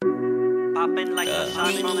Popping like a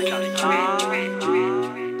shot from the cloud.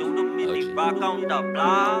 Do the milli rock on the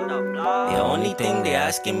block. The only thing they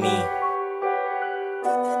asking me,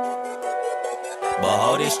 but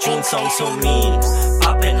how this tune song so mean.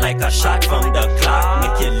 Popping like a shot from the clock.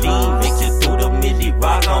 Make you lean, make you do the milli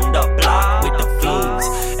rock on the block with the fiends.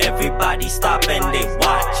 Everybody stop and they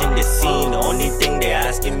watching the scene. The only thing they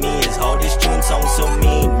asking me is how this tune song so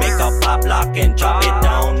mean. Make a pop lock and drop it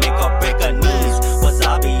down, make her break her knees.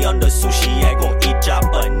 Wasabi on the sushi, I gon' eat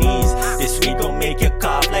Japanese. This week gon' make you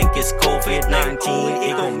cough like it's COVID-19.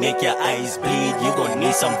 It gon' make your eyes bleed, you gon'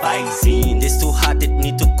 need some Visine. This too hot, it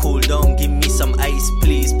need to cool down, give me some ice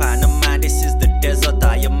please. Panama, this is the desert,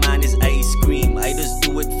 all your man is ice cream. I just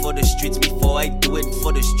do it for the streets before I do it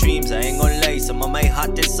for the streams. I ain't gon' lie, some of my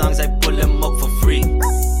hottest songs I pull them up for free.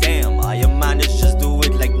 Damn, all your man is just do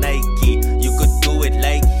it like Nike. You could do it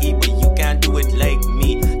like he, but you can't do it like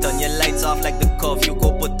me. Turn your lights off like the cuff, you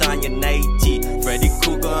go put on your nightie. Freddy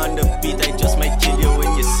Krueger on the beat, I just might kill you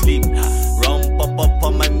when you sleep. Rum pop up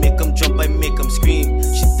on my make 'em jump, I make 'em scream.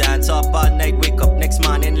 She dance up all night, wake up next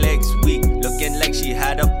morning legs weak. Looking like she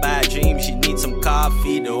had a bad dream, she needs some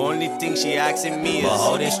coffee. The only thing she asking me is, but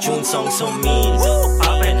how this tune song so mean.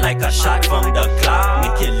 Popping like a shot from the clock.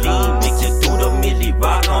 Make you lean, make you do the milli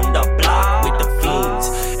rock on the block with the fiends.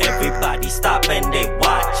 Everybody stop and they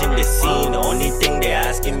watching the scene. The only thing they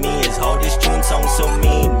asking me is how this tune song so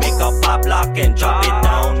mean. Make a pop lock and drop it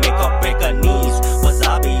down, make her break her knees.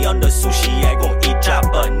 Wasabi on the sushi, I gon' eat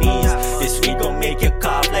Japanese. This week gon' make you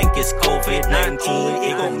cough like it's COVID-19.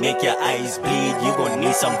 It gon' make your eyes bleed, you gon'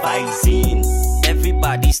 need some Visine.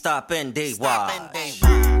 Everybody stop and they watch.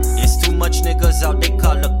 There's too much niggas out, they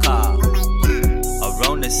call a car.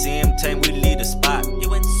 Around the same time we leave the spot.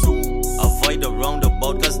 Avoid the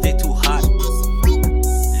roundabout cause they too hot.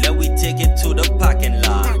 Let we take it to the parking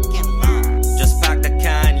lot. Just pack the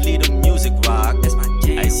can, leave the music rock.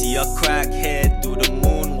 I see a crackhead do the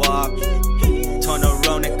moonwalk. Turn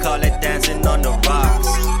around and call it dancing on the rocks.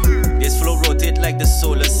 This flow rotate like the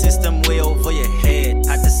solar system way over your head.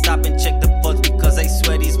 Had to stop and check the pulse because I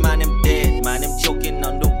swear these man them dead. Man them choking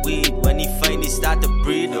on the weed. When he finally start to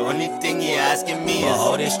breathe, the only thing he asking me is,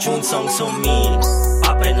 how this tune song so mean.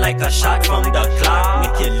 Popping like a shot from the clock.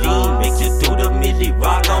 Make you lean, make you do the milli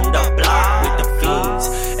rock on the block with the fiends.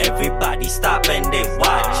 Everybody stop and they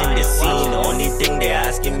watching the scene. The only thing they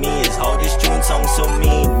asking me is, how this tune song so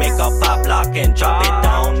mean. Make a pop lock and drop it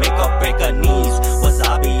down, make her break her knees.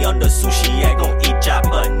 Wasabi on the sushi, I gon' eat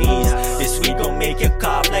Japanese. This week gon' make you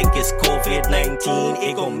cough like it's COVID-19.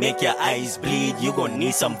 It gon' make your eyes bleed, you gon'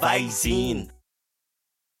 need some Visine.